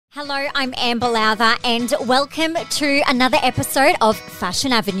Hello, I'm Amber Lowther and welcome to another episode of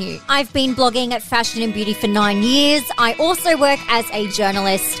Fashion Avenue. I've been blogging at fashion and beauty for 9 years. I also work as a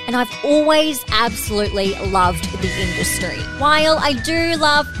journalist and I've always absolutely loved the industry. While I do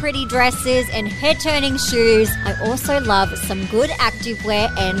love pretty dresses and head-turning shoes, I also love some good activewear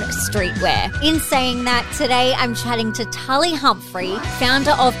and streetwear. In saying that, today I'm chatting to Tully Huphrey,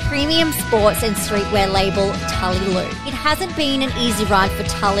 founder of premium sports and streetwear label Tully. It hasn't been an easy ride for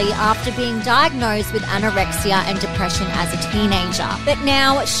Tully after being diagnosed with anorexia and depression as a teenager. But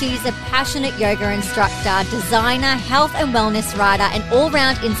now she's a passionate yoga instructor, designer, health and wellness writer, and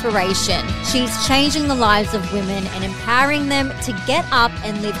all-round inspiration. She's changing the lives of women and empowering them to get up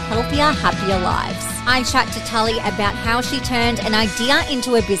and live healthier, happier lives. I chat to Tully about how she turned an idea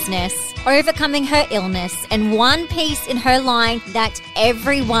into a business, overcoming her illness, and one piece in her line that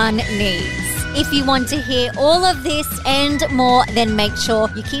everyone needs. If you want to hear all of this and more, then make sure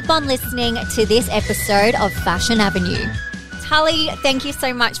you keep on listening to this episode of Fashion Avenue. Tully, thank you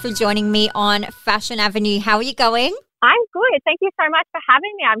so much for joining me on Fashion Avenue. How are you going? I'm good. Thank you so much for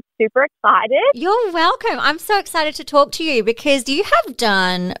having me. I'm super excited. You're welcome. I'm so excited to talk to you because you have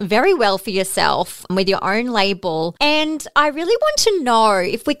done very well for yourself with your own label. And I really want to know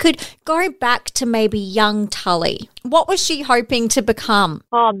if we could go back to maybe young Tully. What was she hoping to become?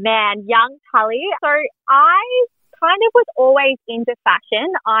 Oh, man, young Tully. So I kind of was always into fashion.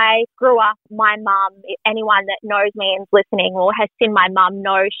 I grew up, my mum, anyone that knows me and is listening or has seen my mum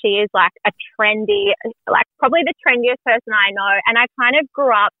knows she is like a trendy, like probably the trendiest person I know. And I kind of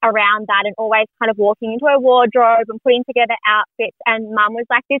grew up around that and always kind of walking into a wardrobe and putting together outfits. And mum was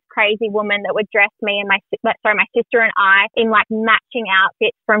like this crazy woman that would dress me and my sister and I in like matching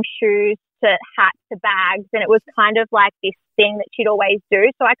outfits from shoes to hats to bags. And it was kind of like this thing that she'd always do.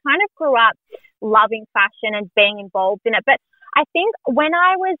 So I kind of grew up loving fashion and being involved in it. But I think when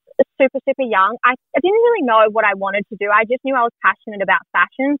I was super, super young, I didn't really know what I wanted to do. I just knew I was passionate about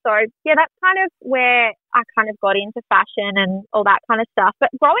fashion. So yeah, that's kind of where I kind of got into fashion and all that kind of stuff. But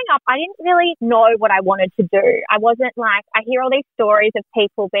growing up, I didn't really know what I wanted to do. I wasn't like, I hear all these stories of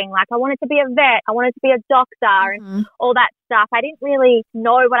people being like, I wanted to be a vet, I wanted to be a doctor and all that stuff. I didn't really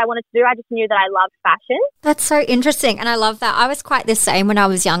know what I wanted to do. I just knew that I loved fashion. That's so interesting. And I love that. I was quite the same when I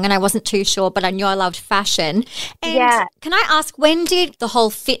was young and I wasn't too sure, but I knew I loved fashion. And yeah. Can I ask, when did the whole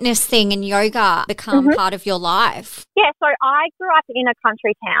fitness thing and yoga become part of your life? Yeah, so I grew up in a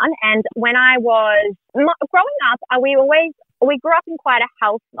country town, and when I was growing up, we grew up in quite a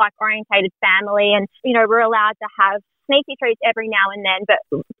health orientated family, and we're allowed to have sneaky treats every now and then,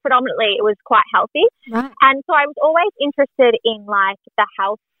 but predominantly it was quite healthy. Right. And so I was always interested in the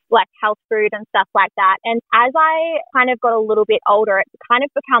health food and stuff like that. And as I kind of got a little bit older, it kind of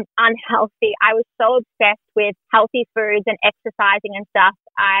become unhealthy. I was so obsessed with healthy foods and exercising and stuff.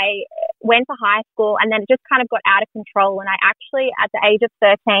 I went to high school and then it just kind of got out of control. And I actually, at the age of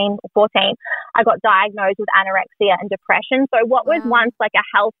 13 or 14, I got diagnosed with anorexia and depression. So what was once like a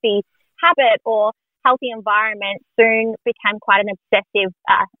healthy habit or healthy environment soon became quite an obsessive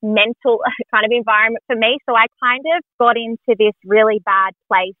mental kind of environment for me. So I kind of got into this really bad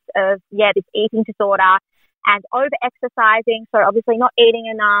place of, this eating disorder and over-exercising. So obviously not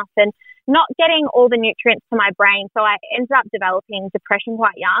eating enough and not getting all the nutrients to my brain. So I ended up developing depression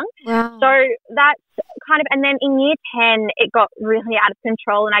quite young. Wow. So that's kind of, and then in year 10, it got really out of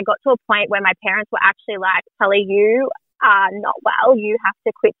control. And I got to a point where my parents were actually like, Tully, you are not well. You have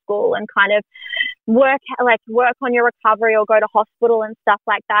to quit school and kind of work on your recovery or go to hospital and stuff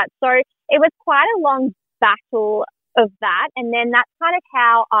like that. So it was quite a long battle of that. And then that's kind of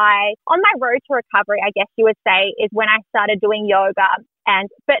how on my road to recovery, I guess you would say, is when I started doing yoga.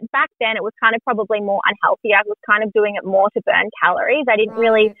 But back then it was kind of probably more unhealthy. I was kind of doing it more to burn calories. I didn't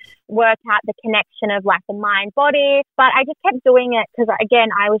really work out the connection of the mind body, but I just kept doing it because again,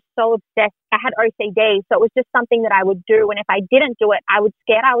 I was so obsessed. I had OCD. So it was just something that I would do. And if I didn't do it, I was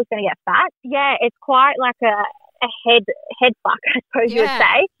scared I was going to get fat. Yeah. It's quite like a head fuck, I suppose you would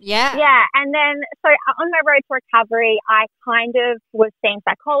say. Yeah. Yeah. And then, so on my road to recovery, I kind of was seeing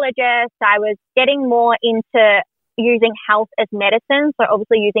psychologists. I was getting more into using health as medicine. So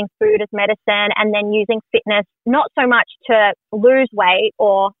obviously using food as medicine and then using fitness, not so much to lose weight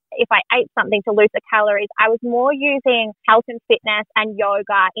or if I ate something to lose the calories. I was more using health and fitness and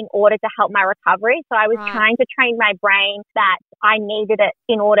yoga in order to help my recovery. So I was trying to train my brain that I needed it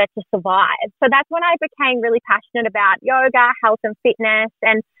in order to survive. So that's when I became really passionate about yoga, health and fitness.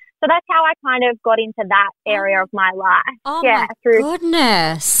 And so that's how I kind of got into that area of my life. Oh, my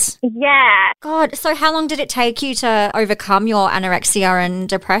goodness. Yeah. God, so how long did it take you to overcome your anorexia and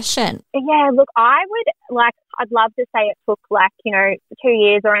depression? Yeah, look, I would I'd love to say it took 2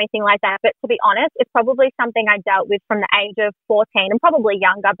 years or anything like that. But to be honest, it's probably something I dealt with from the age of 14 and probably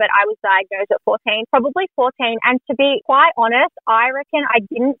younger, but I was diagnosed at 14, probably 14. And to be quite honest, I reckon I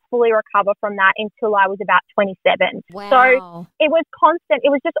didn't fully recover from that until I was about 27. Wow. So it was constant. It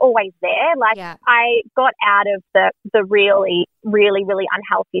was just always there. I got out of the really, really, really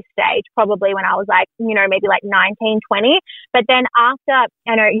unhealthy stage probably when I was maybe 19, 20. But then after,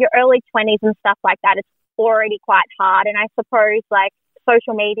 your early 20s and stuff like that, it's already quite hard. And I suppose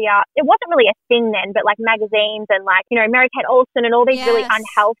social media, it wasn't really a thing then, but magazines and Mary-Kate Olsen and all these really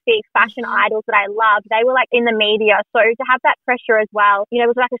unhealthy fashion idols that I loved, they were in the media. So to have that pressure as well, it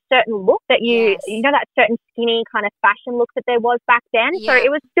was a certain look that that certain skinny kind of fashion look that there was back then. So it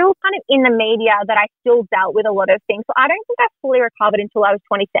was still kind of in the media that I still dealt with a lot of things. So I don't think I fully recovered until I was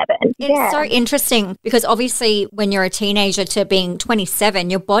 27. It's so interesting because obviously when you're a teenager to being 27,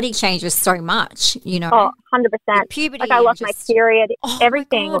 your body changes so much, Oh, 100%. Puberty. I lost my period,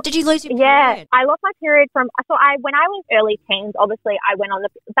 everything. Did you lose your period? Yeah, I lost my period when I was early teens, obviously I went on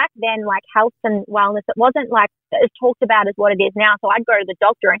back then, health and wellness, it wasn't as talked about as what it is now. So I'd go to the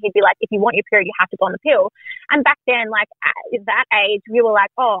doctor and he'd be like, if you want your period, you have to go on the pill. And back then, at that age, we were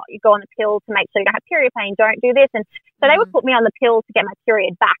like, oh, you go on the pill to make sure you don't have period pain, don't do this. And so they would put me on the pill to get my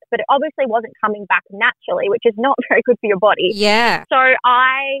period back, but it obviously wasn't coming back naturally, which is not very good for your body. Yeah. So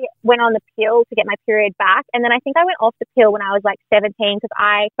I went on the pill to get my period back. And then I think I went off the pill when I was 17 because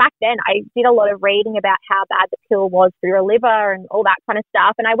back then I did a lot of reading about how bad the pill was for your liver and all that kind of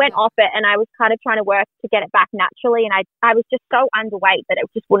stuff. And I went off it and I was kind of trying to work to get it back naturally. And I was just so underweight that it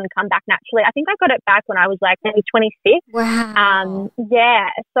just wouldn't come back naturally. I think I got it back when I was maybe 26. Wow. Yeah.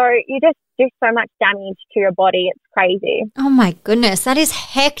 So you just do so much damage to your body. It's crazy. Oh my goodness. That is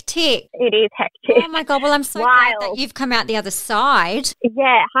hectic. It is hectic. Oh my God. Well, I'm so glad that you've come out the other side.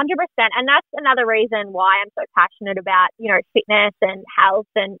 Yeah, 100%. And that's another reason why I'm so passionate about, fitness and health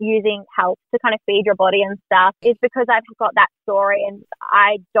and using health to kind of feed your body and stuff is because I've got that story and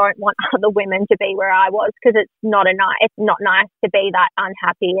I don't want other women to be where I was because it's not nice to be that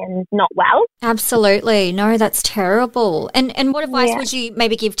unhappy and not well. Absolutely. No, that's terrible. And what advice would you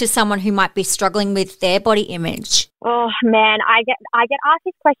maybe give to someone who might be struggling with their body image? Oh man, I get asked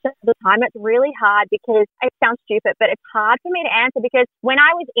this question all the time. It's really hard because it sounds stupid, but it's hard for me to answer because when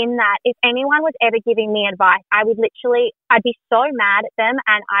I was in that, if anyone was ever giving me advice, I'd be so mad at them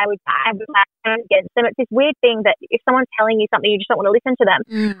and I would turn against them. It's this weird thing that if someone's telling you something, you just don't want to listen to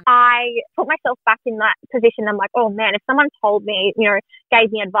them. I put myself back in that position. I'm like, oh man, if someone told me,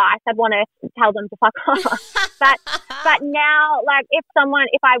 gave me advice, I'd want to tell them to fuck off. But now, if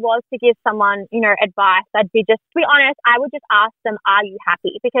I was to give someone, advice, I'd be to be honest, I would just ask them, are you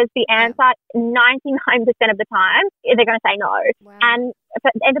happy? Because the answer 99% of the time, they're going to say no. Wow. And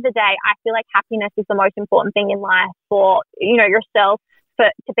at the end of the day, I feel like happiness is the most important thing in life for, yourself.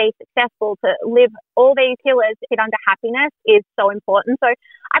 To be successful, to live all these pillars fit under happiness is so important. So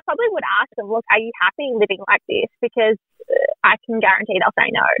I probably would ask them, look, are you happy living like this? Because I can guarantee they'll say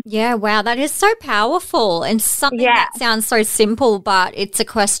no. Yeah, wow, that is so powerful and something that sounds so simple, but it's a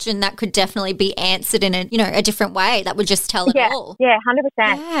question that could definitely be answered in a different way that would just tell it all. Yeah, 100%.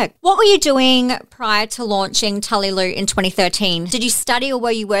 Yeah. What were you doing prior to launching Tully Lou in 2013? Did you study or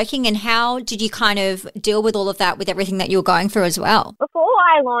were you working, and how did you kind of deal with all of that with everything that you were going through as well? Before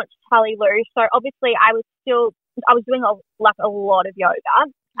I launched Tully Lou, so obviously I was doing a lot of yoga.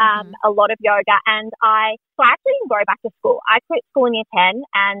 And I actually didn't go back to school. I quit school in year 10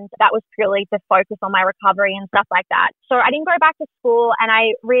 and that was purely to focus on my recovery and stuff like that. So I didn't go back to school and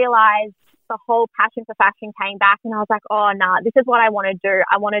I realized the whole passion for fashion came back and I was like, oh, nah, this is what I want to do.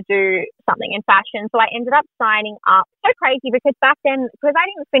 I want to do something in fashion. So I ended up signing up. So crazy because back then, because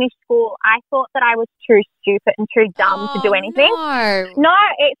I didn't finish school, I thought that I was too stupid and too dumb to do anything. No,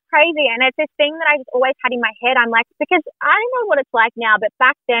 it's crazy. And it's this thing that I just always had in my head. I'm like, because I don't know what it's like now, but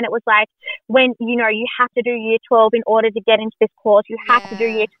back then it was like when, you have to do year 12 in order to get into this course. You have to do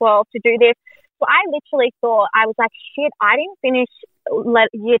year 12 to do this. So I literally thought, I was like, shit, I didn't finish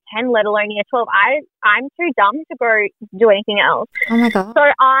year 10, let alone year 12. I'm too dumb to go do anything else. Oh my God. So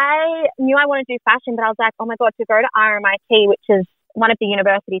I knew I wanted to do fashion, but I was like, oh my God, to go to RMIT, which is one of the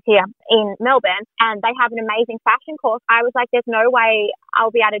universities here in Melbourne, and they have an amazing fashion course. I was like, there's no way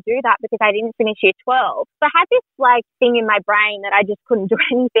I'll be able to do that because I didn't finish year 12. So I had this thing in my brain that I just couldn't do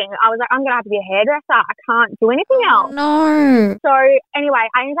anything. I was like, I'm going to have to be a hairdresser. I can't do anything else. No. So anyway,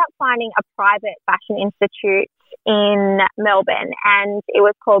 I ended up finding a private fashion institute in Melbourne and it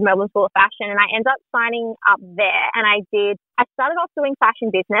was called Melbourne School of Fashion, and I ended up signing up there and I started off doing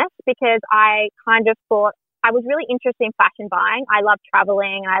fashion business because I kind of thought I was really interested in fashion buying. I love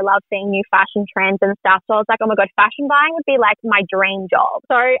traveling and I love seeing new fashion trends and stuff. So I was like, oh my God, fashion buying would be like my dream job.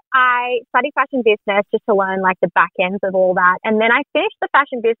 So I studied fashion business just to learn like the back ends of all that. And then I finished the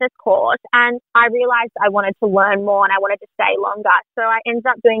fashion business course and I realized I wanted to learn more and I wanted to stay longer. So I ended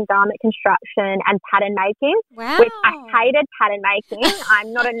up doing garment construction and pattern making, which I hated pattern making.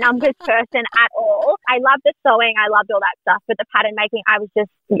 I'm not a numbers person at all. I loved the sewing. I loved all that stuff. But the pattern making, I was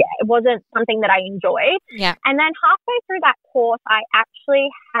just, it wasn't something that I enjoyed. Yeah. And then halfway through that course, I actually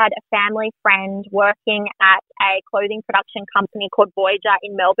had a family friend working at a clothing production company called Voyager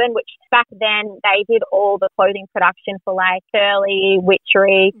in Melbourne, which back then they did all the clothing production for like Tully,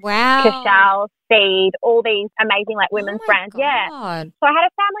 Huphrey, Cashel, Speed, all these amazing like women's brands. God. Yeah. So I had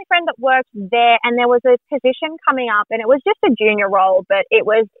a family friend that worked there and there was a position coming up and it was just a junior role, but it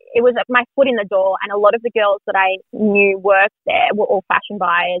was my foot in the door and a lot of the girls that I knew worked there were all fashion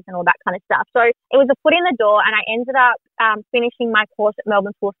buyers and all that kind of stuff. So it was a foot in the door and I ended up finishing my course at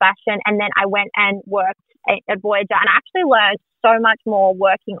Melbourne School of Fashion and then I went and worked at Voyager and I actually learned so much more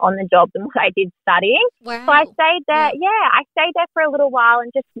working on the job than what I did studying. Wow. So I stayed there. Yeah, I stayed there for a little while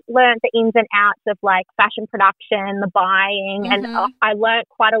and just learned the ins and outs of like fashion production, the buying, and I learned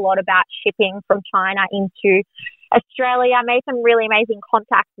quite a lot about shipping from China into Australia. I made some really amazing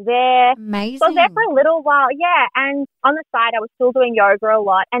contacts there. Amazing. So I was there for a little while, yeah. And on the side, I was still doing yoga a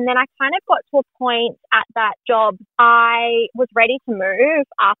lot. And then I kind of got to a point at that job, I was ready to move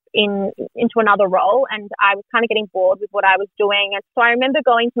up into another role. And I was kind of getting bored with what I was doing. And so I remember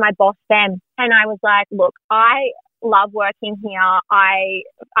going to my boss then and I was like, look, I love working here.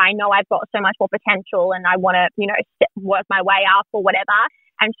 I know I've got so much more potential and I want to, work my way up or whatever.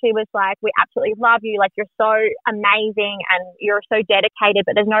 And she was like, we absolutely love you. Like, you're so amazing and you're so dedicated,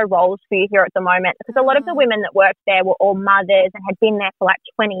 but there's no roles for you here at the moment. Because a lot of the women that worked there were all mothers and had been there for like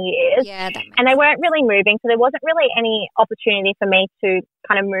 20 years. Yeah, and they weren't really moving. So there wasn't really any opportunity for me to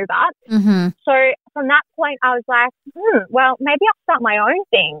kind of move up. So from that point, I was like, well, maybe I'll start my own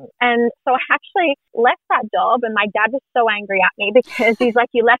thing. And so I actually left that job and my dad was so angry at me because he's like,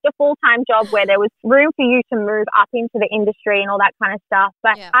 you left a full-time job where there was room for you to move up into the industry and all that kind of stuff.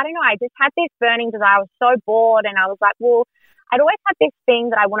 But I don't know, I just had this burning desire. I was so bored and I was like, well, I'd always had this thing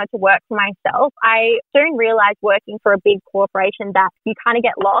that I wanted to work for myself. I soon realized working for a big corporation that you kind of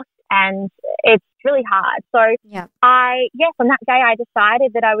get lost and it's really hard. So from that day I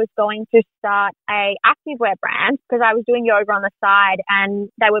decided that I was going to start a activewear brand because I was doing yoga on the side and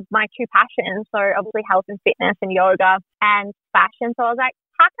they were my two passions. So obviously health and fitness and yoga and fashion. So I was like,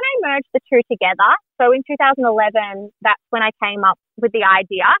 how can I merge the two together? So in 2011, that's when I came up with the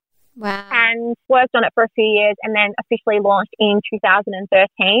idea. Wow. And worked on it for a few years and then officially launched in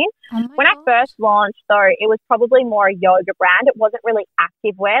 2013. When I first launched, though, it was probably more a yoga brand. It wasn't really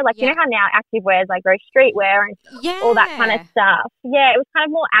activewear. Like, you know how now activewear is like very streetwear and all that kind of stuff. Yeah, it was kind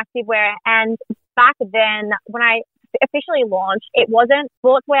of more activewear. And back then, when I officially launched, it wasn't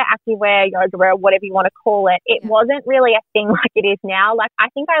sportswear, activewear, yoga wear, whatever you want to call it. It wasn't really a thing like it is now. Like, I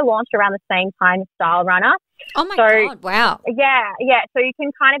think I launched around the same time as Style Runner. Oh my God, wow. Yeah. So you can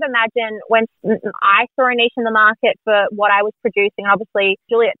kind of imagine when I saw a niche in the market for what I was producing, obviously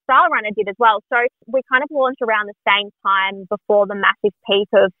Juliet Style Runner did as well. So we kind of launched around the same time before the massive peak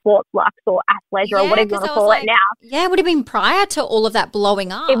of Sports Luxe or Athleisure or whatever you want to call it now. Yeah, it would have been prior to all of that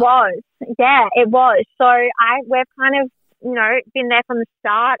blowing up. It was. Yeah, it was. So we've kind of, been there from the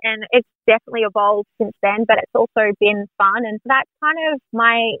start and it's definitely evolved since then, but it's also been fun. And that's kind of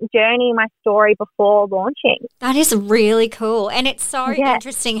my journey, my story before launching. That is really cool. And it's so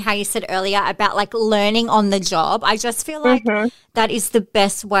interesting how you said earlier about like learning on the job. I just feel like that is the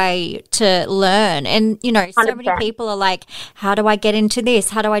best way to learn. And, so 100%. many people are like, how do I get into this?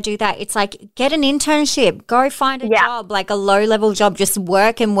 How do I do that? It's like, get an internship, go find a job, like a low-level job, just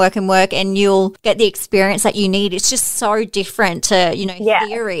work and work and work and you'll get the experience that you need. It's just so different to,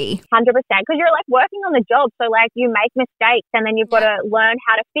 theory. 100%. Because you're like working on the job. So like you make mistakes and then you've got to learn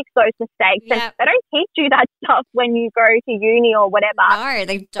how to fix those mistakes. And they don't teach you that stuff when you go to uni or whatever. No,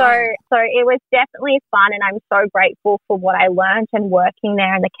 they don't. So it was definitely fun and I'm so grateful for what I learned and working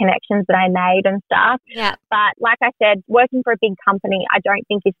there and the connections that I made and stuff. Yeah. But like I said, working for a big company, I don't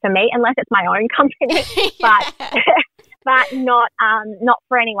think is for me unless it's my own company. But not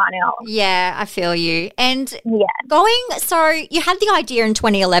for anyone else. Yeah, I feel you. And so you had the idea in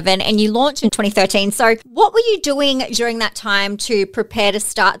 2011 and you launched in 2013. So what were you doing during that time to prepare to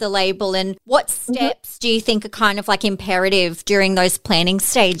start the label and what steps do you think are kind of like imperative during those planning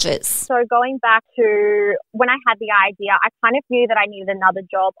stages? So going back to when I had the idea, I kind of knew that I needed another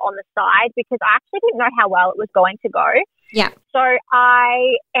job on the side because I actually didn't know how well it was going to go. Yeah. So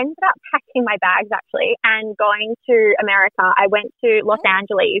I ended up packing my bags actually and going to America. I went to Los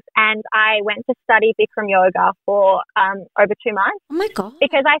Angeles and I went to study Bikram yoga for over 2 months. Oh my God.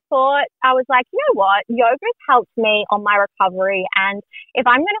 Because I thought, I was like, you know what, yoga's helped me on my recovery, and if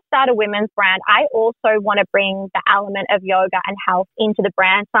I'm going to start a women's brand, I also want to bring the element of yoga and health into the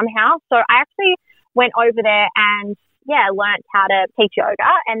brand somehow. So I actually went over there and learned how to teach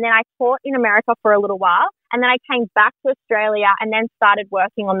yoga, and then I taught in America for a little while, and then I came back to Australia and then started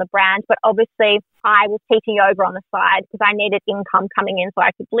working on the brand. But obviously I was teaching yoga on the side because I needed income coming in so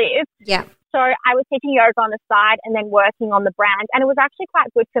I could live. Yeah. So I was teaching yoga on the side and then working on the brand, and it was actually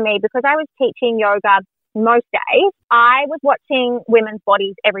quite good for me because I was teaching yoga most days. I was watching women's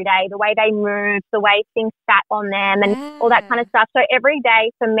bodies every day, the way they move, the way things sat on them and all that kind of stuff. So every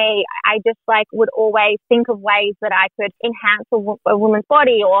day for me, I just would always think of ways that I could enhance a woman's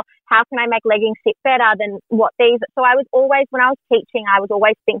body, or how can I make leggings fit better than what these. So I was always, when I was teaching, I was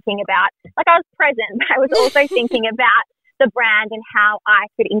always thinking about, I was present, but I was also thinking about the brand and how I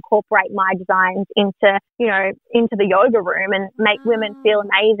could incorporate my designs into the yoga room and make women feel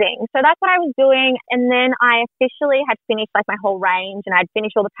amazing. So that's what I was doing. And then I officially had finished my whole range, and I'd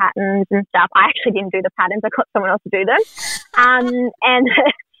finished all the patterns and stuff. I actually didn't do the patterns. I got someone else to do them. And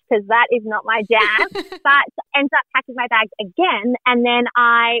because that is not my jam, but ended up packing my bags again. And then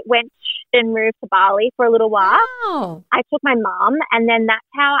I went and moved to Bali for a little while. Wow. I took my mum, and then that's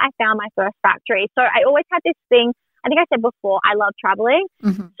how I found my first factory. So I always had this thing. I think I said before, I love traveling.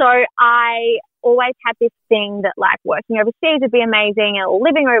 Mm-hmm. So I always had this thing that working overseas would be amazing, and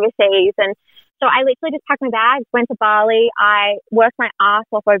living overseas. And so I literally just packed my bags, went to Bali. I worked my ass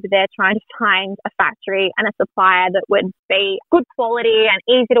off over there trying to find a factory and a supplier that would be good quality and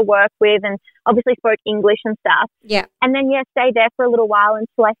easy to work with, and obviously spoke English and stuff. Yeah. And then, stayed there for a little while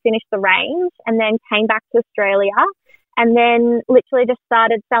until I finished the range, and then came back to Australia, and then literally just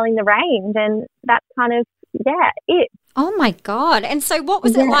started selling the range. And that's kind of, it. Oh my God. And so what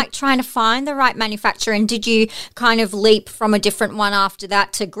was it like trying to find the right manufacturer, and did you kind of leap from a different one after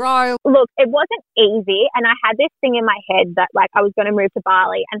that to grow? Look, it wasn't easy, and I had this thing in my head that I was going to move to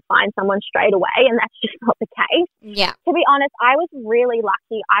Bali and find someone straight away, and that's just not the case. Yeah. To be honest, I was really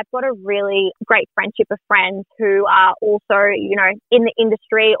lucky. I've got a really great friendship of friends who are also, in the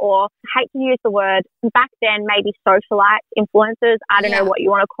industry, or I hate to use the word, back then maybe socialite influencers. I don't know what you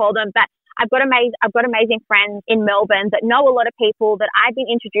want to call them, but I've got amazing friends in Melbourne that know a lot of people that I've been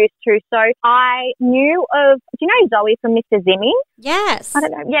introduced to. So I knew do you know Zoe from Mr. Zimmy? Yes. I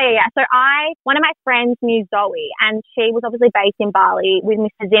don't know. Yeah. So one of my friends knew Zoe, and she was obviously based in Bali with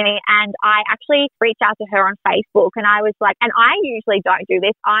Mr. Zimmy, and I actually reached out to her on Facebook, and I was like, and I usually don't do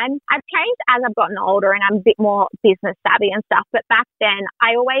this. I've changed as I've gotten older, and I'm a bit more business savvy and stuff. But back then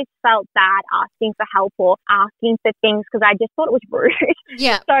I always felt bad asking for help or asking for things because I just thought it was rude.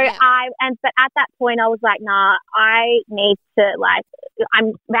 Yeah. So but at that point I was like, nah, I need to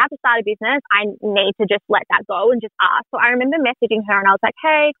I'm about to start a business. I need to just let that go and just ask. So I remember messaging her, and I was like,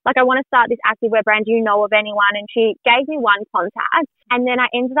 hey, I want to start this activewear brand. Do you know of anyone? And she gave me one contact. And then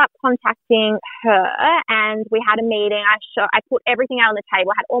I ended up contacting her, and we had a meeting. I put everything out on the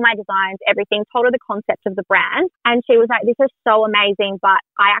table, had all my designs, everything, told her the concept of the brand. And she was like, this is so amazing, but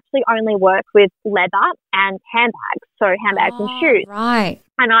I actually only work with leather and handbags. So handbags and shoes. Right.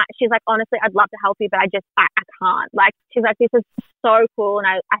 And she's like, honestly, I'd love to help you, but I can't. She's like, this is so cool, and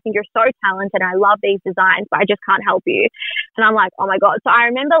I think you're so talented, and I love these designs, but I just can't help you. And I'm like, oh my God. So I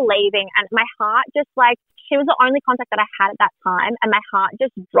remember leaving, and my heart just she was the only contact that I had at that time, and my heart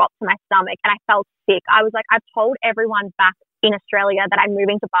just dropped to my stomach, and I felt sick. I was like, I've told everyone back in Australia that I'm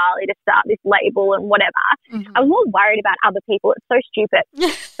moving to Bali to start this label and whatever. Mm-hmm. I was more worried about other people. It's so stupid.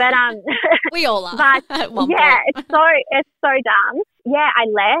 But we all are. But at one point. It's so dumb. Yeah, I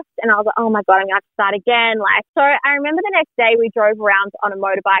left, and I was like, oh my God, I'm going to have to start again. So I remember the next day we drove around on a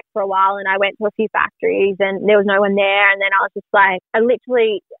motorbike for a while, and I went to a few factories, and there was no one there. And then I was just like, I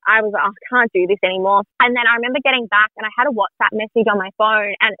was like, I can't do this anymore. And then I remember getting back, and I had a WhatsApp message on my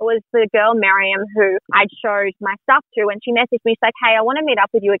phone, and it was the girl Miriam who I'd showed my stuff to, and she messaged me. She's like, hey, I want to meet up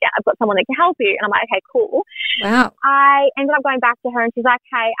with you again. I've got someone that can help you. And I'm like, okay, cool. Wow. I ended up going back to her, and she's like,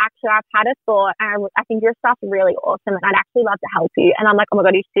 hey, actually, I've had a thought, and I think your stuff's really awesome, and I'd actually love to help you. And I'm like, oh my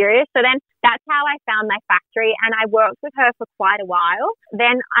God, are you serious? So then that's how I found my factory, and I worked with her for quite a while.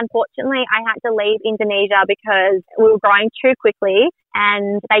 Then unfortunately I had to leave Indonesia because we were growing too quickly,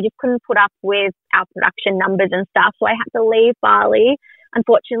 and they just couldn't put up with our production numbers and stuff. So I had to leave Bali,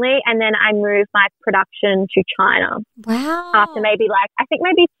 unfortunately. And then I moved my production to China. Wow. After maybe I think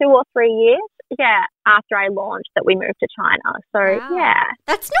maybe 2 or 3 years. Yeah, after I launched that we moved to China. So, wow. yeah.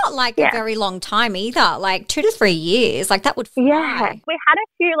 That's not a very long time either, 2 to 3 years. That would fly. Yeah. We had a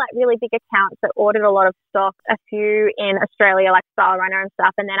few really big accounts that ordered a lot of stock, a few in Australia like Style Runner and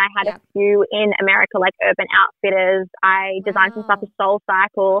stuff, and then I had a few in America like Urban Outfitters. I designed some stuff for Soul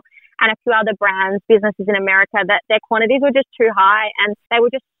Cycle and a few other brands, businesses in America that their quantities were just too high and they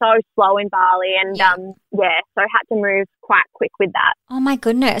were just so slow in Bali and so I had to move quite quick with that. Oh my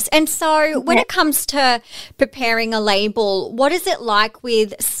goodness. And so when it comes to preparing a label, what is it like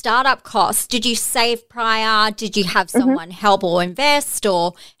with startup costs? Did you save prior? Did you have someone help or invest,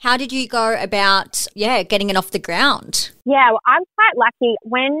 or how did you go about getting it off the ground? Yeah, well, I'm quite lucky.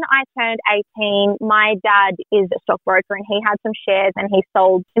 When I turned 18, my dad is a stockbroker and he had some shares and he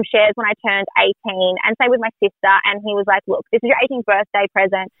sold some shares when I turned 18, and same with my sister, and he was like, look, this is your 18th birthday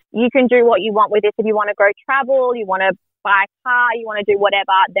present. You can do what you want with this. If you want to go travel, you want to buy a car, you want to do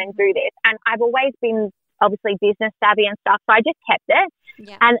whatever, then do this. And I've always been obviously business savvy and stuff, so I just kept it.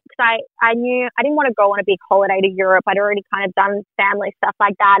 Yeah. And because I knew I didn't want to go on a big holiday to Europe. I'd already kind of done family stuff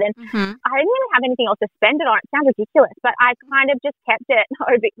like that, and I didn't really have anything else to spend it on. It sounds ridiculous, but I kind of just kept it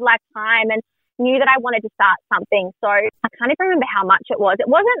over time and knew that I wanted to start something. So I can't even remember how much it was. It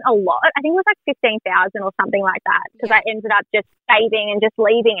wasn't a lot. I think it was like 15,000 or something like that, because I ended up just saving and just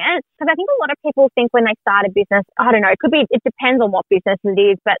leaving it. Because I think a lot of people think when they start a business, I don't know, it depends on what business it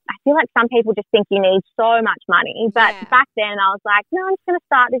is, but I feel like some people just think you need so much money. But back then I was like, no, I'm just going to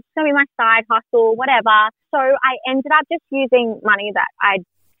start. This is going to be my side hustle, whatever. So I ended up just using money that I'd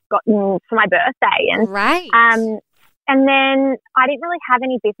gotten for my birthday. And and then I didn't really have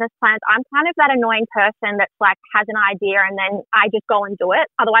any business plans. I'm kind of that annoying person that's has an idea and then I just go and do it.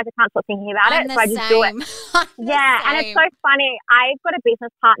 Otherwise, I can't stop thinking about it. So I just do it. And it's so funny. I've got a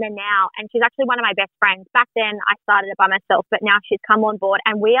business partner now and she's actually one of my best friends. Back then, I started it by myself, but now she's come on board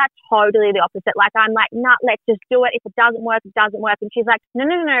and we are totally the opposite. I'm like, nah, let's just do it. If it doesn't work, it doesn't work. And she's like, no,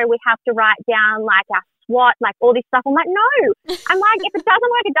 we have to write down our SWOT, all this stuff. I'm like, no. I'm like, if it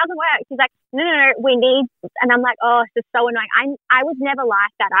doesn't work, it doesn't work. She's like, no, we need, and I'm like, oh, it's just so annoying. I was never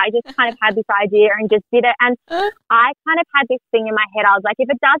like that. I just kind of had this idea and just did it. And I kind of had this thing in my head. I was like, if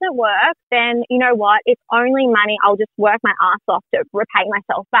it doesn't work, then you know what? It's only money. I'll just work my ass off to repay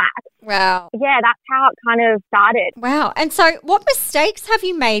myself back. Wow. Yeah, that's how it kind of started. Wow. And so what mistakes have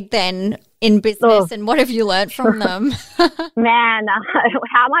you made then in business and what have you learned from them? Man,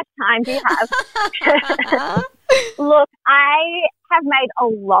 how much time do you have? Look, I have made a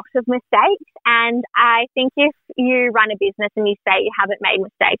lot of mistakes, and I think if you run a business and you say you haven't made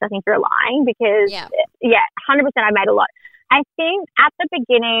mistakes, I think you're lying because, 100% I made a lot. I think at the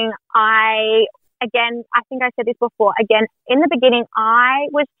beginning, I think I said this before, in the beginning, I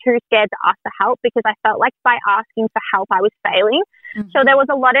was too scared to ask for help because I felt like by asking for help, I was failing. So there was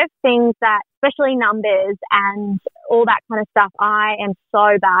a lot of things that, especially numbers and all that kind of stuff, I am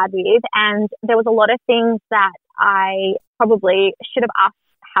so bad with. And there was a lot of things that I probably should have asked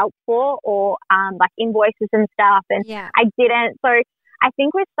help for or invoices and stuff. And I didn't. So I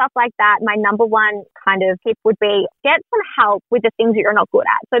think with stuff like that, my number one kind of tip would be get some help with the things that you're not good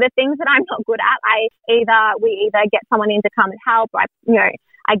at. So the things that I'm not good at, we either get someone in to come and help, or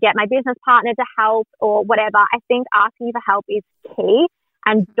I get my business partner to help or whatever. I think asking for help is key,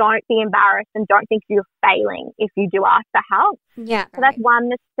 and don't be embarrassed and don't think you're failing if you do ask for help. Yeah. So that's one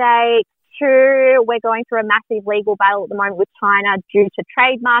mistake. Two, we're going through a massive legal battle at the moment with China due to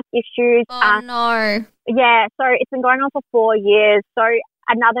trademark issues. Oh, no. Yeah, so it's been going on for 4 years. So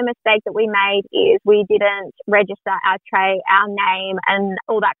another mistake that we made is we didn't register our name and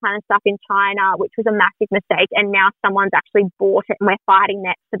all that kind of stuff in China, which was a massive mistake. And now someone's actually bought it and we're fighting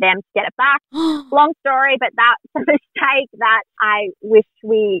that for them to get it back. Long story, but that's a mistake that I wish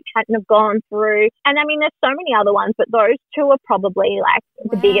we hadn't have gone through. And I mean, there's so many other ones, but those two are probably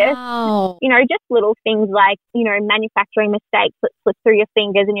the biggest. Just little things manufacturing mistakes that slip through your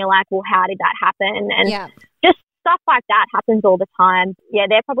fingers and you're like, well, how did that happen? And just stuff like that happens all the time. Yeah,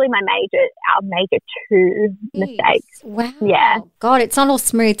 they're probably our major two mistakes. Wow. Yeah. God, it's not all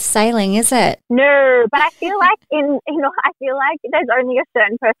smooth sailing, is it? No, but I feel like I feel like there's only a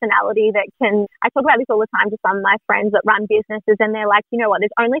certain personality that can. I talk about this all the time to some of my friends that run businesses, and they're like, you know what?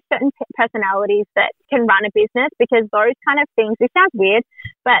 There's only certain personalities that can run a business because those kind of things. This sounds weird,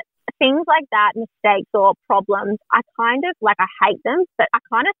 but things like that, mistakes or problems, I kind of like, I hate them, but I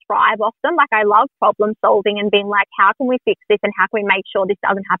kind of thrive off them. Like I love problem solving and being like, how can we fix this and how can we make sure this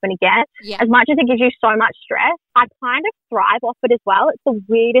doesn't happen again? Yeah. As much as it gives you so much stress, I kind of thrive off it as well. It's the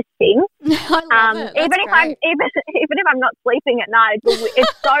weirdest thing. I love it. Even if I'm not sleeping at night,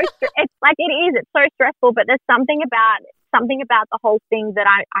 it's so it's like it is. It's so stressful, but there's something about the whole thing that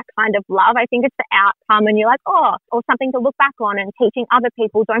I kind of love. I think it's the outcome and you're like, oh, or something to look back on and teaching other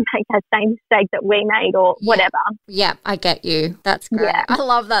people don't make that same mistake that we made or whatever. Yeah, I get you. That's great. Yeah. I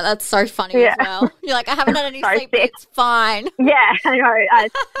love that. That's so funny as well. You're like, I haven't had any So sleep, but it's fine. Yeah, I know. I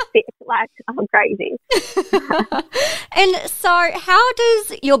sick, like I'm crazy. And so how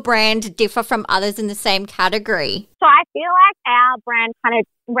does your brand differ from others in the same category? So I feel like our brand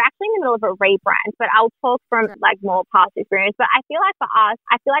we're actually in the middle of a rebrand, but I'll talk from like more past experience. But I feel like for us,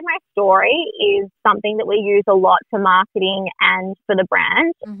 I feel like my story is something that we use a lot for marketing and for the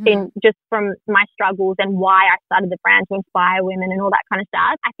brand, in just from my struggles and why I started the brand to inspire women and all that kind of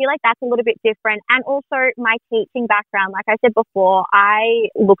stuff. I feel like that's a little bit different. And also my teaching background, like I said before, I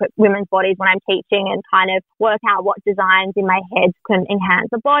look at women's bodies when I'm teaching and kind of work out what designs in my head can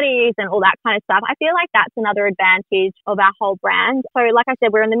enhance the bodies and all that kind of stuff. I feel like that's another advantage of our whole brand. So like I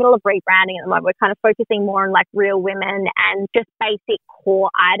said, we're in the middle of rebranding at the moment. We're kind of focusing more on like real women and just basic core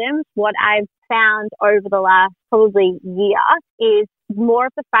items. What I've found over the last probably year is more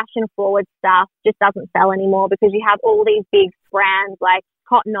of the fashion forward stuff just doesn't sell anymore because you have all these big brands like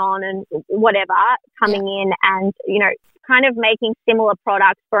Cotton On and whatever coming in and, you know, kind of making similar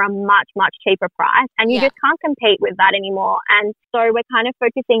products for a much, much cheaper price. And you just can't compete with that anymore. And so we're kind of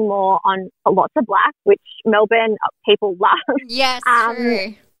focusing more on lots of black, which Melbourne people love. Yes,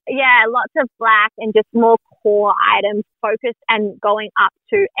 true. Yeah, lots of black and just more core items focused and going up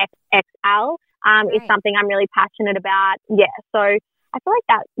to XXL is something I'm really passionate about. Yeah, so I feel like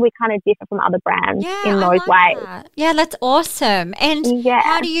that we kind of differ from other brands in those ways. That. Yeah, that's awesome. And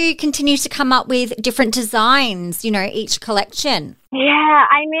how do you continue to come up with different designs, you know, each collection? Yeah,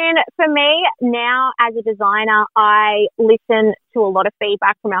 I mean, for me now as a designer, I listen to a lot of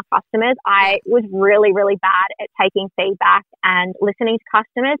feedback from our customers. I was really, really bad at taking feedback and listening to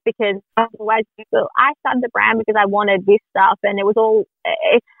customers because I started the brand because I wanted this stuff and it was all,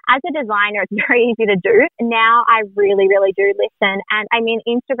 as a designer, it's very easy to do. Now I really, really do listen. And I mean,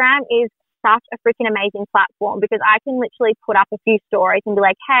 Instagram is such a freaking amazing platform because I can literally put up a few stories and be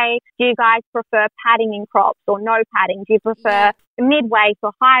like, hey, do you guys prefer padding in crops or no padding? Do you prefer mid-waist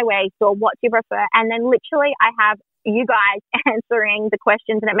or high waist or what do you prefer? And then literally I have you guys answering the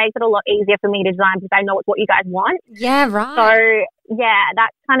questions and it makes it a lot easier for me to design because I know what you guys want. Yeah, right. So yeah,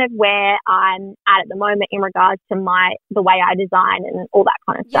 that's kind of where I'm at the moment in regards to the way I design and all that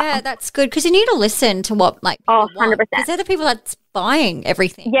kind of stuff. Yeah, that's good because you need to listen to what people 100%. Because they're the people that's buying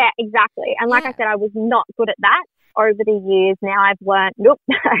everything. Yeah, exactly. And like I said, I was not good at that. Over the years now I've learned,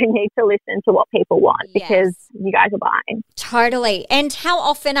 I need to listen to what people want because you guys are buying. Totally. And how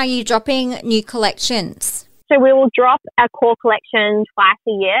often are you dropping new collections? So we will drop a core collection twice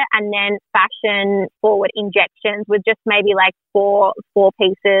a year and then fashion forward injections with just maybe like four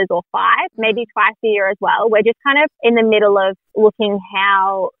pieces or 5, maybe twice a year as well. We're just kind of in the middle of looking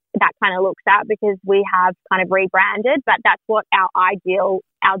how that kind of looks out because we have kind of rebranded, but that's what our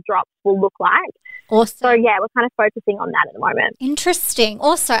drops will look like. Awesome. So yeah, we're kind of focusing on that at the moment. Interesting.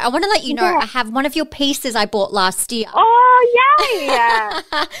 Also, I want to let you know I have one of your pieces I bought last year. Oh, yay!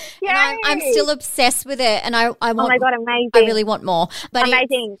 Yay! And I'm still obsessed with it, and I want. Oh my god, amazing! I really want more. But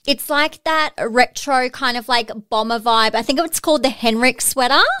amazing. It's like that retro kind of like bomber vibe. I think it's called the Henrik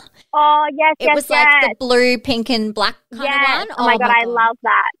sweater. Oh yes, it was like the blue, pink, and black kind of one. Oh my god, I love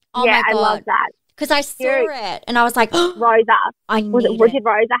that. Oh my god, I love that. Because I saw it and I was like, Rosa. Did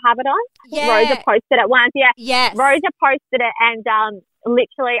Rosa have it on? Yeah. Rosa posted it once. Yeah. Yes. Rosa posted it and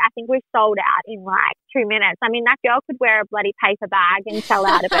literally I think we sold out in like 2 minutes. I mean, that girl could wear a bloody paper bag and sell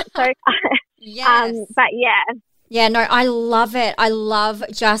out of it. So, but yeah. Yeah, no, I love it. I love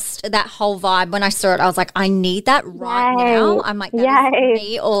just that whole vibe. When I saw it, I was like, I need that right now. I'm like, that is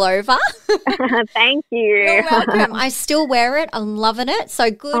me all over. Thank you. You're welcome. I still wear it. I'm loving it.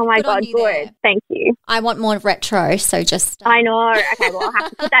 So good. Oh my good God, on you good. there. Thank you. I want more retro, so just... I know. Okay, well, I'll have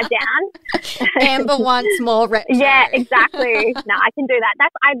to put that down. Amber wants more retro. Yeah, exactly. No, I can do that.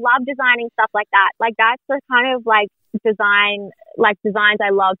 I love designing stuff like that. Like, that's the kind of like designs I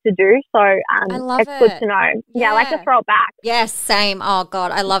love to do. So I love it's good to know. Yeah, I like to throw it back. Yes, same. Oh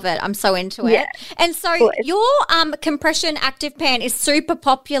God, I love it. I'm so into it. And so your compression active pant is super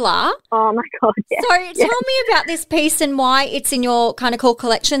popular. Oh my God, yeah. So tell me about this piece and why it's in your kind of cool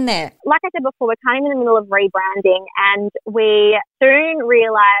collection there. Like I said before, we're kind of in the middle of rebranding and we soon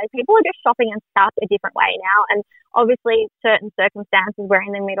realised people are just shopping and stuff a different way now. And obviously certain circumstances, we're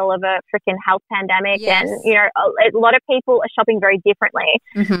in the middle of a freaking health pandemic, Yes. and, you know, a lot of people are shopping very differently.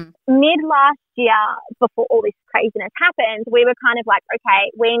 Mm-hmm. Mid last year, before all this craziness happened, we were kind of like,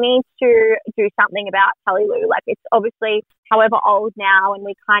 okay, we need to do something about Tully Lou. Like, it's obviously however old now, and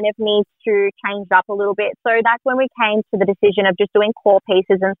we kind of need to change it up a little bit. So that's when we came to the decision of just doing core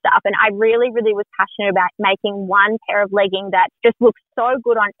pieces and stuff. And I really, really was passionate about making one pair of legging that just looks so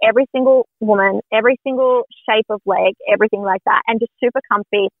good on every single woman, every single shape of leg, everything like that, and just super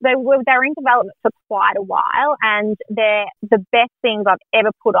comfy. They're in development for quite a while, and they're the best things I've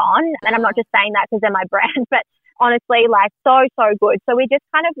ever put on. And I'm not just saying that because they're my brand, but honestly, like, so good. So we just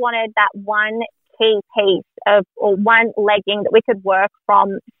kind of wanted that one key piece of, or one legging that we could work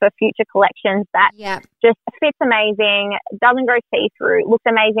from for future collections that just fits amazing, doesn't go see-through, looks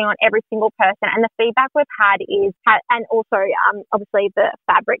amazing on every single person. And the feedback we've had is, and also obviously the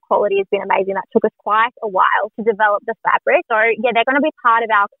fabric quality has been amazing. That took us quite a while to develop the fabric. So yeah, they're going to be part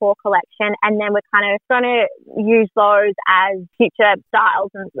of our core collection, and then we're kind of going to use those as future styles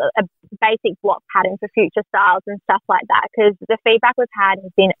and a basic block pattern for future styles and stuff like that, because the feedback we've had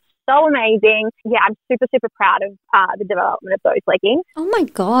has been so amazing. Yeah, I'm super, super proud of the development of those leggings. Oh my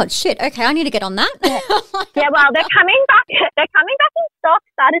God, shit. Okay, I need to get on that. Yeah, well, they're coming back in stock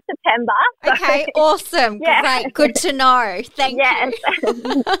started September. So. Okay, awesome. Yeah. Great. Good to know. Thank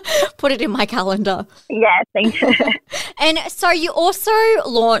you. Put it in my calendar. Yeah, thank you. And so you also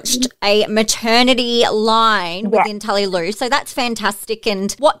launched a maternity line within Tully Lou. So that's fantastic.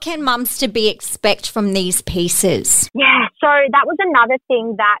 And what can mums to be expect from these pieces? Yeah, so that was another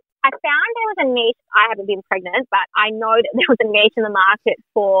thing that I found there was a niche. I haven't been pregnant, but I know that there was a niche in the market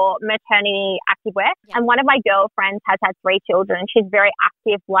for maternity activewear. Yeah. And one of my girlfriends has had 3 children. She's very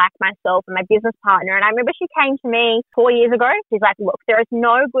active like myself and my business partner. And I remember she came to me 4 years ago. She's like, look, there is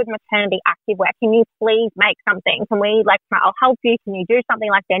no good maternity activewear. Can you please make something? Can we, like, I'll help you. Can you do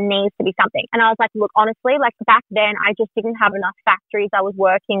something? Like, there needs to be something. And I was like, look, honestly, like, back then I just didn't have enough factories I was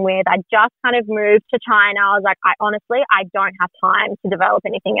working with. I just kind of moved to China. I was like, I don't have time to develop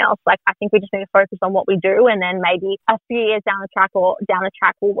anything else. Like, I think we just need to focus on what we do, and then maybe a few years down the track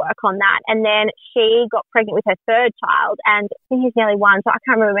we'll work on that. And then she got pregnant with her 3rd child, and I think he's nearly 1, so I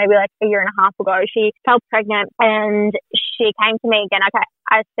can't remember, maybe like a year and a half ago, she fell pregnant and she came to me again. Okay,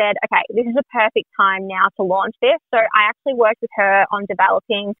 I said, okay, this is a perfect time now to launch this. So I actually worked with her on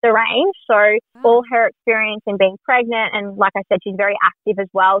developing the range. So all her experience in being pregnant, and like I said, she's very active as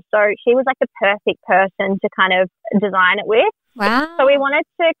well. So she was like the perfect person to kind of design it with. Wow. So we wanted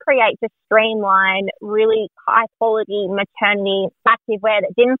to create just streamline, really high quality maternity activewear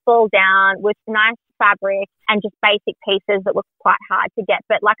that didn't fall down, with nice fabric and just basic pieces that were quite hard to get.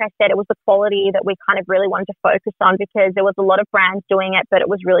 But like I said, it was the quality that we kind of really wanted to focus on, because there was a lot of brands doing it, but it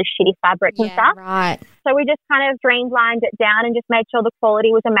was really shitty fabric and stuff. Right. So we just kind of streamlined it down and just made sure the quality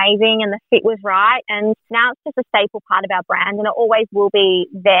was amazing and the fit was right. And now it's just a staple part of our brand, and it always will be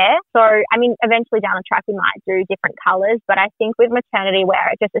there. So, I mean, eventually down the track we might do different colours, but I think with maternity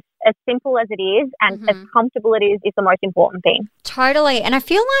wear, just as simple as it is and as comfortable it is the most important thing. Totally. And I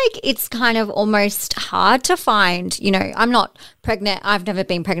feel like it's kind of almost hard to find, you know, I'm not pregnant, I've never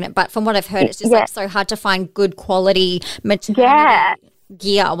been pregnant, but from what I've heard, it's just like so hard to find good quality maternity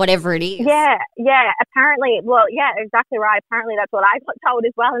gear, whatever it is. Yeah. Apparently, well, yeah, exactly right. Apparently that's what I got told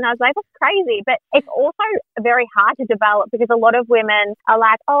as well. And I was like, that's crazy. But it's also very hard to develop, because a lot of women are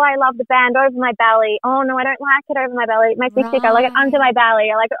like, oh, I love the band over my belly. Oh, no, I don't like it over my belly. It makes me sick. I like it under my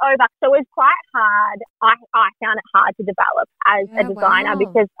belly. I like it over. So it was quite hard. I found it hard to develop as a designer,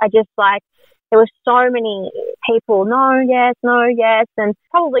 because I just like, there were so many people, no, yes, and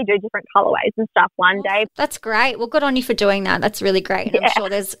probably do different colorways and stuff one day. That's great. Well, good on you for doing that. That's really great. And I'm sure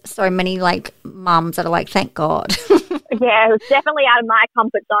there's so many like mums that are like, thank God. Yeah, it was definitely out of my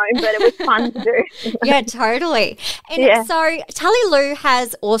comfort zone, but it was fun to do. Yeah, totally. And so Tully Lou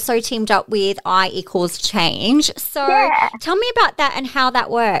has also teamed up with I=Change. So tell me about that and how that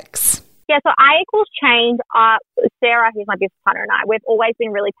works. Yeah, so I=Change, Sarah, who's my business partner, and I, we've always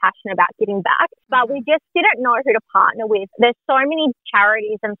been really passionate about giving back, but we just didn't know who to partner with. There's so many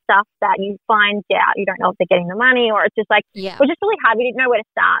charities and stuff that you find out, you don't know if they're getting the money, or it's just like, we're just really hard. We didn't know where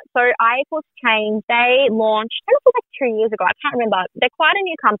to start. So I=Change, they launched, I think it was like 2 years ago, I can't remember. They're quite a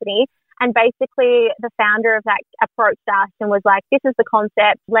new company. And basically the founder of that approached us and was like, this is the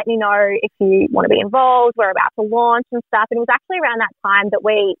concept. Let me know if you want to be involved. We're about to launch and stuff. And it was actually around that time that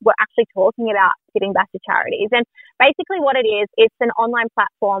we were actually talking about giving back to charities. And basically what it is, it's an online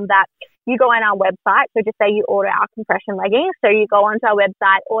platform that you go on our website. So just say you order our compression leggings. So you go onto our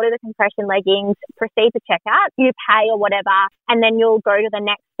website, order the compression leggings, proceed to checkout, you pay or whatever, and then you'll go to the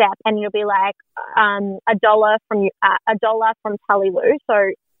next step and you'll be like, $1 from Tully.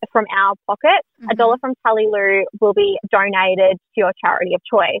 So from our pocket, $1 from Tully will be donated to your charity of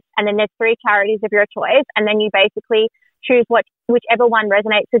choice. And then there's 3 charities of your choice. And then you basically choose whichever one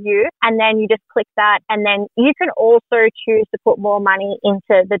resonates with you. And then you just click that. And then you can also choose to put more money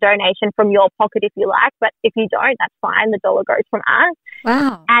into the donation from your pocket if you like. But if you don't, that's fine. The $1 goes from us.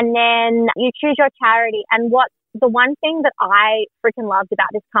 Wow. And then you choose your charity. And the one thing that I freaking loved about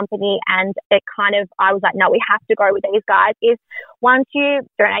this company, and I was like, no, we have to go with these guys, is once you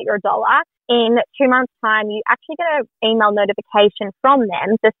donate your $1, in 2 months' time, you actually get an email notification from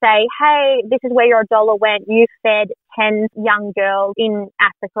them to say, hey, this is where your $1 went. You fed 10 young girls in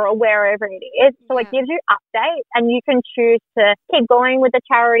Africa or wherever it is. So it gives you updates, and you can choose to keep going with the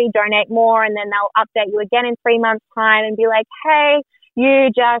charity, donate more, and then they'll update you again in 3 months' time and be like, hey, you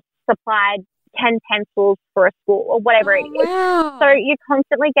just supplied 10 pencils for a school or whatever it is. Wow. So you're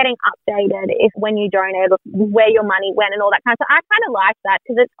constantly getting updated when you donate, where your money went and all that kind of stuff. I kind of like that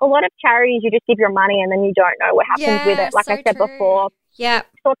because it's a lot of charities, you just give your money and then you don't know what happens with it, like I said before. Yeah.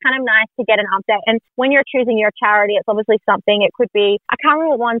 So it's kind of nice to get an update. And when you're choosing your charity, it's obviously something. It could be, I can't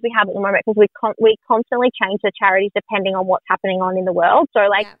remember what ones we have at the moment because we constantly change the charities depending on what's happening on in the world. So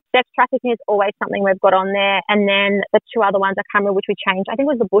sex trafficking is always something we've got on there. And then the 2 other ones I can't remember which we changed. I think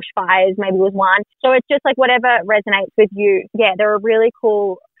it was the bushfires, maybe was one. So it's just like whatever resonates with you. Yeah, they're a really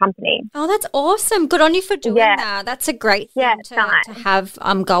cool company. Oh, that's awesome. Good on you for doing that. That's a great thing to have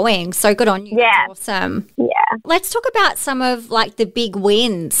going. So good on you. Yeah. That's awesome. Yeah. Let's talk about some of the big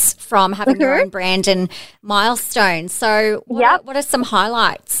wins from having your own brand and milestones. So what are some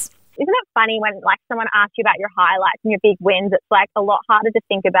highlights? Isn't it funny when someone asks you about your highlights and your big wins? It's a lot harder to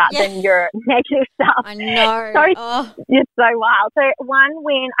think about than your negative stuff. I know. So it's so wild. So one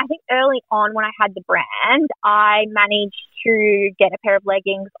win, I think early on when I had the brand, I managed to get a pair of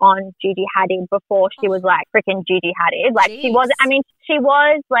leggings on Gigi Hadid before she was freaking Gigi Hadid. She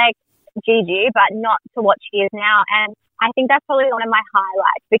was Gigi, but not to what she is now. And I think that's probably one of my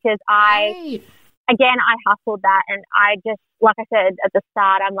highlights because I hustled that, and I just, like I said at the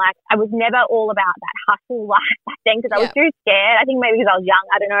start, I was never all about that hustle life back then because I was too scared. I think maybe because I was young,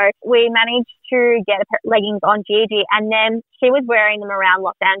 I don't know. We managed to get a pair of leggings on Gigi, and then she was wearing them around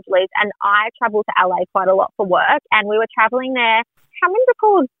Los Angeles, and I traveled to LA quite a lot for work, and we were traveling there. I can't remember if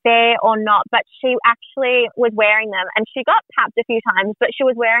it was there or not, but she actually was wearing them, and she got tapped a few times, but she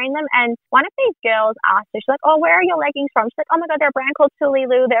was wearing them, and one of these girls asked her, she's like, oh, where are your leggings from? She's like, oh my God, they're a brand called Tully,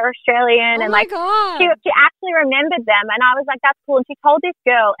 they're Australian. Oh my God. She actually remembered them, and I was like, that's cool. And she told this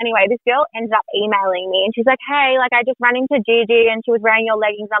girl, anyway, this girl ended up emailing me, and she's like, hey, I just ran into Gigi, and she was wearing your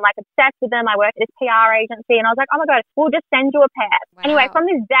leggings. I'm obsessed with them. I work at this PR agency, and I was like, oh my God, we'll just send you a pair. Wow. Anyway, from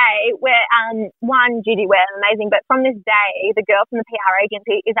this day, where Gigi wears them amazing, but from this day, the girl from the PR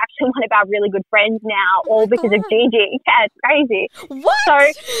agency is actually one of our really good friends now, all because of Gigi. Yeah, it's crazy. What? So,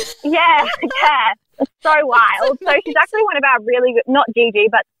 yeah. It's so wild. So she's actually one of our really good, not Gigi,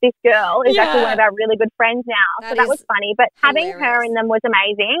 but this girl is actually one of our really good friends now. So that was funny. But having her in them was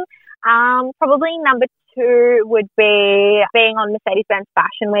amazing. Probably number 2 would be being on Mercedes-Benz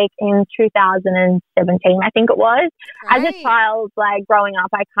Fashion Week in 2017, I think it was. Right. As a child, growing up,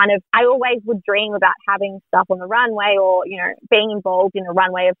 I always would dream about having stuff on the runway or, being involved in a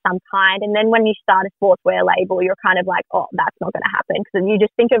runway of some kind. And then when you start a sportswear label, you're kind of like, oh, that's not going to happen. Because you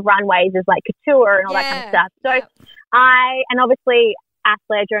just think of runways as couture and all that kind of stuff. So and obviously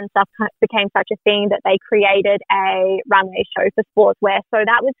athleisure and stuff became such a thing that they created a runway show for sportswear. So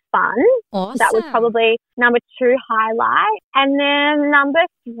that was fun. Awesome. That was probably number 2 highlight. And then number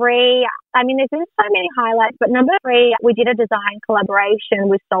 3, there's been so many highlights, but number 3, we did a design collaboration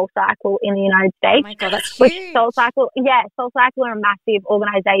with SoulCycle in the United States. Oh my God, that's huge. SoulCycle are a massive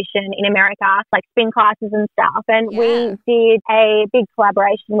organization in America, spin classes and stuff. And we did a big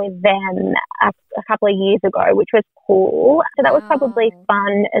collaboration with them a couple of years ago, which was cool. So that was probably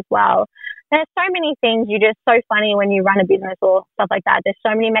fun as well. There's so many things. You're just so funny when you run a business or stuff like that. There's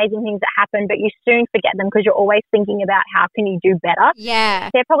so many amazing things that happen, but you soon forget them because you're always thinking about how can you do better. Yeah.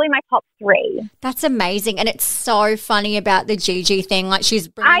 They're probably my top 3. That's amazing. And it's so funny about the Gigi thing. She's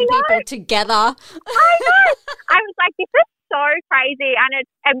bringing people together. I know. I was like, this is so crazy.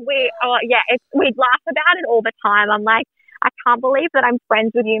 And we'd laugh about it all the time. I'm like, I can't believe that I'm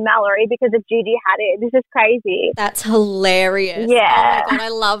friends with you, Mallory, because of Gigi Hadid. This is crazy. That's hilarious. Yeah. Oh my God, I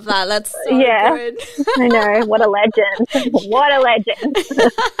love that. That's so good. I know. What a legend. What a legend.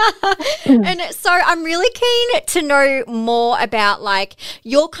 And so I'm really keen to know more about like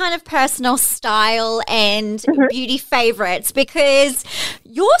your kind of personal style and beauty favorites, because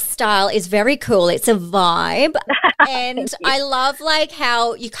your style is very cool. It's a vibe. And I love like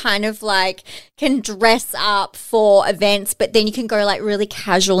how you kind of like can dress up for events, but then you can go like really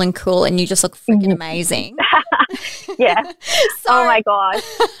casual and cool and you just look freaking amazing. Yeah. Oh my gosh.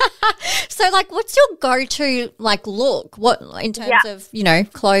 So like what's your go-to like look? What in terms of, you know,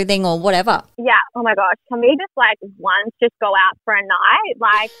 clothing or whatever? Yeah. Oh my gosh. Can we just like once just go out for a night?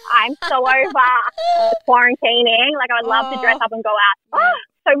 Like I'm so over quarantining. Like I would love to dress up and go out. Yeah.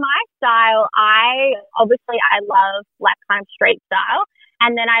 So my style, I love like kind of street style.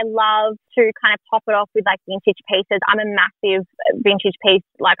 And then I love to kind of top it off with like vintage pieces. I'm a massive vintage piece.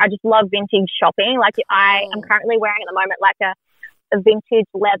 Like I just love vintage shopping. Like I am currently wearing at the moment like a vintage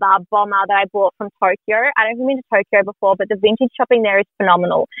leather bomber that I bought from Tokyo. I don't think I've been to Tokyo before, but the vintage shopping there is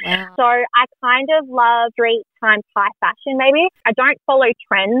phenomenal. Wow. So I kind of love street time high fashion maybe. I don't follow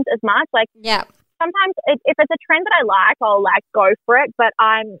trends as much. Like sometimes if it's a trend that I like, I'll like go for it, but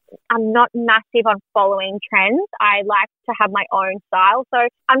I'm not massive on following trends. I like to have my own style. So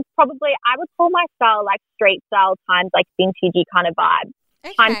I would call my style like street style times like vintagey kind of vibe.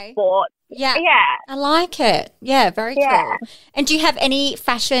 Okay. Times sport. Yeah. I like it. Yeah, very cool. And do you have any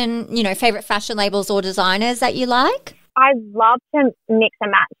fashion, you know, favorite fashion labels or designers that you like? I love to mix and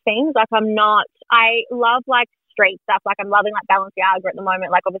match things. Like I love like street stuff. Like I'm loving like Balenciaga at the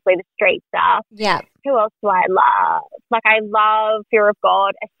moment, like obviously the street stuff. Yeah. Who else do I love? Like I love Fear of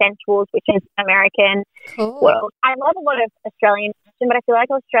God, Essentials, which is American. Cool. Well, I love a lot of Australian fashion, but I feel like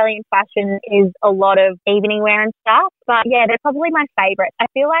Australian fashion is a lot of evening wear and stuff. But yeah, they're probably my favourites. I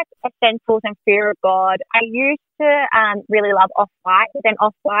feel like Essentials and Fear of God. I used to really love Off-White, but then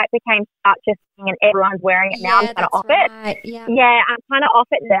Off-White became such a thing and everyone's wearing it now. I'm kind of off it. Yeah, I'm kind of off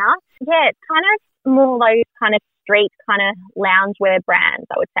it now. Yeah, it's kind of more those kind of street kind of loungewear brands,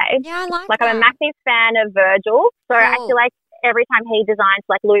 I would say. Yeah, I like that. I'm a massive fan of Virgil. So I feel like every time he designs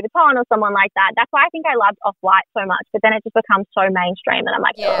like Louis Vuitton or someone like that, that's why I think I loved Off-White so much. But then it just becomes so mainstream and I'm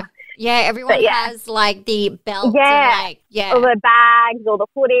like, ugh. Yeah, everyone has like the belt and all the bags, all the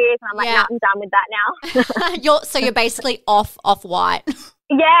hoodies. And I'm like, no, I'm done with that now. So you're basically Off-White.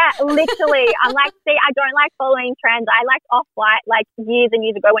 Yeah, literally. I'm like, see, I don't like following trends. I liked Off-White like years and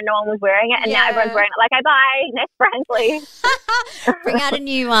years ago when no one was wearing it, and now everyone's wearing it. Like, okay, bye, next brand, please. Bring out a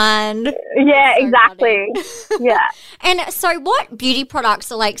new one. Yeah, so exactly. Yeah. And so what beauty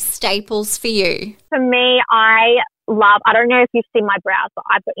products are like staples for you? For me, I don't know if you've seen my brows, but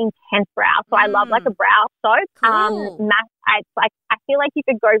I've got intense brows. So I love like a brow soap. Cool. I feel like you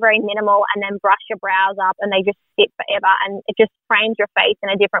could go very minimal and then brush your brows up and they just sit forever and it just frames your face in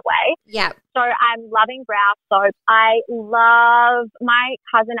a different way. Yeah. So I'm loving brow soap. My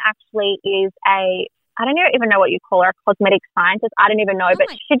cousin actually is I don't even know what you call her, a cosmetic scientist. I don't even know, but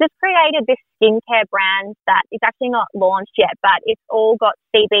she just created this skincare brand that is actually not launched yet, but it's all got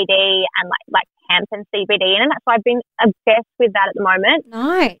CBD and like hemp and CBD in it. So I've been obsessed with that at the moment.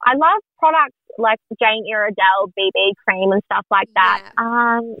 Nice. I love products like Jane Iredale BB cream and stuff like that.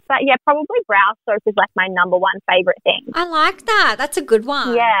 But yeah, probably brow soap is like my number one favorite thing. I like that. That's a good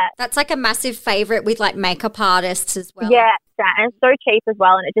one. Yeah. That's like a massive favorite with like makeup artists as well. Yeah, and it's so cheap as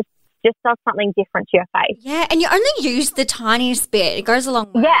well, and it just does something different to your face. Yeah, and you only use the tiniest bit. It goes a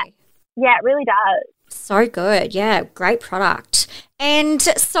long way. Yeah, it really does. So good. Yeah, great product. And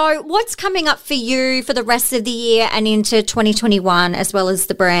so what's coming up for you for the rest of the year and into 2021 as well as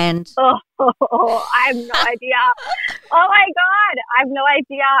the brand? Oh I have no idea. Oh, my God. I have no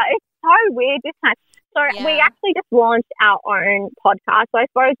idea. It's so weird this time. So we actually just launched our own podcast. So I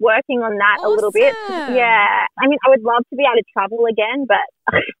suppose working on that a little bit. Yeah. I mean, I would love to be able to travel again,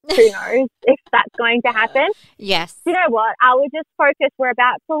 but who knows if that's going to happen. Yes. You know what? I would just focus. We're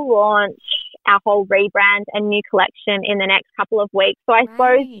about to launch our whole rebrand and new collection in the next couple of weeks. So I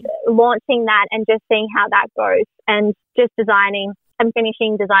suppose launching that and just seeing how that goes and just designing and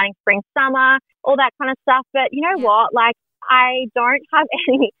finishing designing spring, summer, all that kind of stuff. But you know what? Like I don't have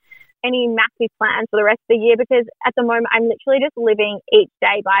any massive plans for the rest of the year because at the moment I'm literally just living each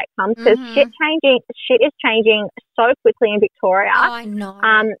day by it comes because shit is changing so quickly in Victoria. Oh, I know.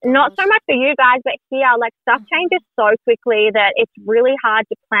 Not so much for you guys, but here, like stuff changes so quickly that it's really hard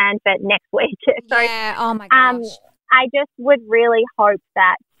to plan for next week. So, oh my gosh. I just would really hope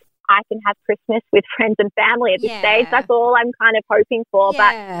that I can have Christmas with friends and family at this stage. That's all I'm kind of hoping for.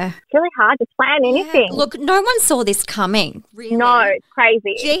 But it's really hard to plan anything. Look, no one saw this coming, really. No, it's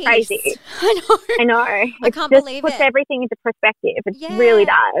crazy. Jeez. It's crazy. I know. I can't believe it. Puts everything into perspective. It really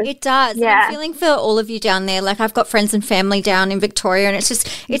does. It does. Yeah. And I'm feeling for all of you down there. Like, I've got friends and family down in Victoria, and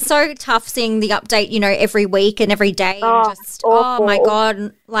it's so tough seeing the update, you know, every week and every day. And just, oh my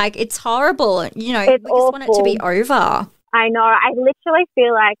God, like, it's horrible. You know, we just want it to be over. I know. I literally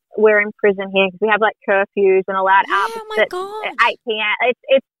feel like we're in prison here because we have like curfews and allowed out at 8 p.m.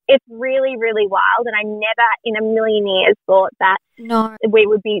 It's really, really wild, and I never in a million years thought that we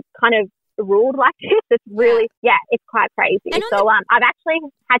would be kind of ruled like this. It's really, it's quite crazy. So I've actually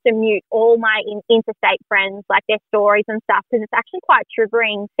had to mute all my interstate friends, like their stories and stuff, because it's actually quite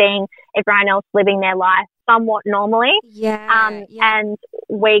triggering seeing everyone else living their life somewhat normally. And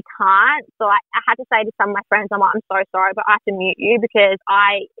we can't. So I had to say to some of my friends, I'm like, I'm so sorry, but I have to mute you because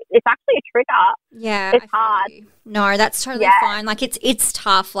it's actually a trigger. Yeah. It's hard. No, that's totally fine. Like, it's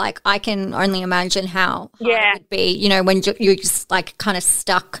tough. Like, I can only imagine how hard it would be, you know, when you're just like kind of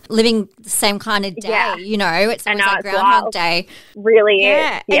stuck living the same kind of day, you know. It's almost like Groundhog Day. Really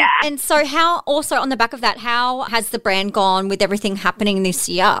is. Yeah. And so how, also on the back of that, how has the brand gone with everything happening this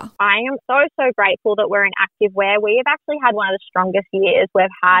year? I am so grateful that we're in activewear. We have actually had one of the strongest years we've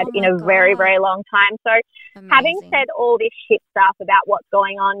had in a very, very long time. So having said all this shit stuff about what's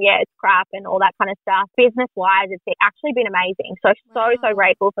going on, it's crap and all that kind of stuff, business-wise, it's actually been amazing. So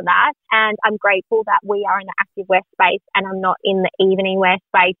grateful for that. And I'm grateful that we are in the activewear space and I'm not in the evening wear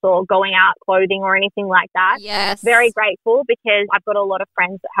space or going out clothing or anything like that. Yes. Very grateful because I've got a lot of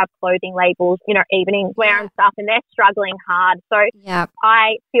friends that have clothing labels, you know, evening wear and stuff, and they're struggling hard. So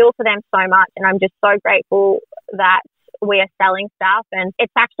I feel for them so much, and I'm just so grateful that we are selling stuff, and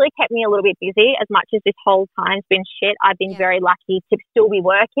it's actually kept me a little bit busy. As much as this whole time's been shit, I've been very lucky to still be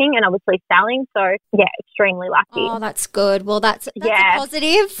working and obviously selling. So extremely lucky. Oh, that's good. Well, that's a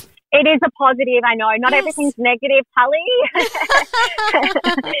positive. It is a positive, I know. Not everything's negative, Tully.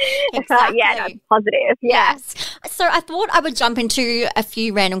 Exactly. It's positive. Yes. So I thought I would jump into a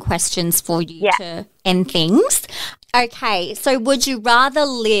few random questions for you to end things. Okay, so would you rather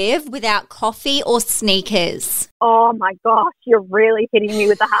live without coffee or sneakers? Oh, my gosh, you're really hitting me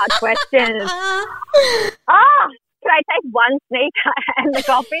with the hard questions. Can I take one sneaker and the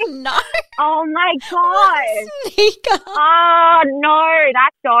coffee? No. Oh, my God. Sneaker. Oh, no,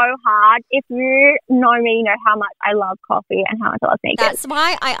 that's so hard. If you know me, you know how much I love coffee and how much I love sneakers. That's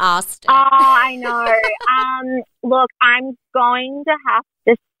why I asked. Oh, I know. Look, I'm going to have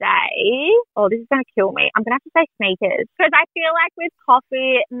to say, this is going to kill me. I'm going to have to say sneakers because I feel like with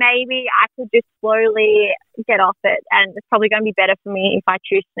coffee, maybe I could just slowly get off it, and it's probably going to be better for me if I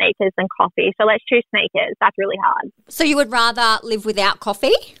choose sneakers than coffee. So let's choose sneakers. That's really hard. So you would rather live without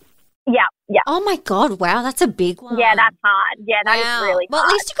coffee? Yeah. Oh my God, wow, that's a big one. Yeah, that's hard. Yeah, that is really hard. Well,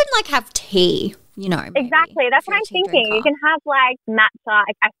 at least you can like have tea, you know. Maybe. Exactly, that's what I'm thinking. You can have like matcha.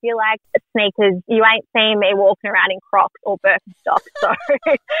 I feel like sneakers, you ain't seeing me walking around in Crocs or Birkenstocks. So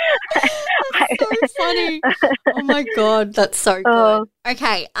that's so funny. Oh my God, that's so good.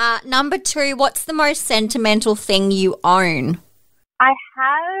 Okay, number 2, what's the most sentimental thing you own?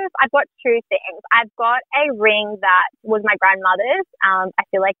 I've got 2 things. I've got a ring that was my grandmother's. I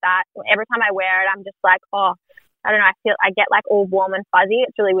feel like that every time I wear it, I'm just like, I don't know, I get like all warm and fuzzy.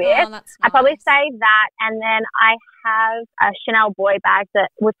 It's really weird. Oh, that's nice. I'd probably say that. And then I have a Chanel boy bag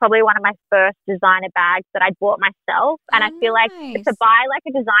that was probably one of my first designer bags that I bought myself. And I feel like to buy like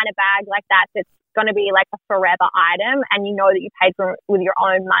a designer bag like that, that's going to be like a forever item, and you know that you paid for it with your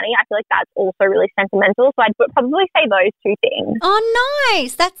own money, I feel like that's also really sentimental. So I'd probably say those 2 things. Oh,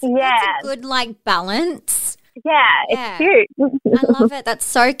 nice. That's a good like balance. Yeah, it's cute. I love it. That's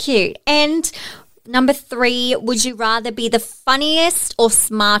so cute. And number 3, would you rather be the funniest or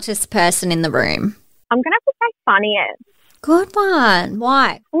smartest person in the room? I'm going to have to say funniest. Good one.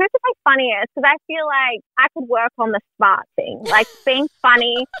 Why? I'm going to say funniest because I feel like I could work on the smart thing. Like being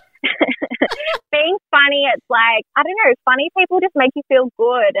funny. Being funny, it's like, I don't know, funny people just make you feel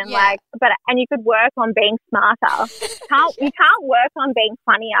good, and and you could work on being smarter. You can't work on being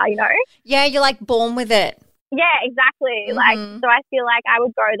funnier, you know? Yeah, you're like born with it. Yeah, exactly. Mm-hmm. Like, so I feel like I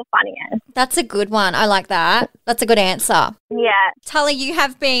would go the funniest. That's a good one. I like that. That's a good answer. Yeah. Tully, you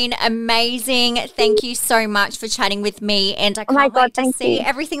have been amazing. Thank you so much for chatting with me, and I can't wait to see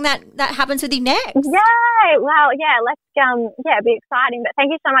everything that happens with you next. Yay! Well, let's be exciting. But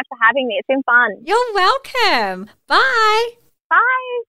thank you so much for having me. It's been fun. You're welcome. Bye. Bye.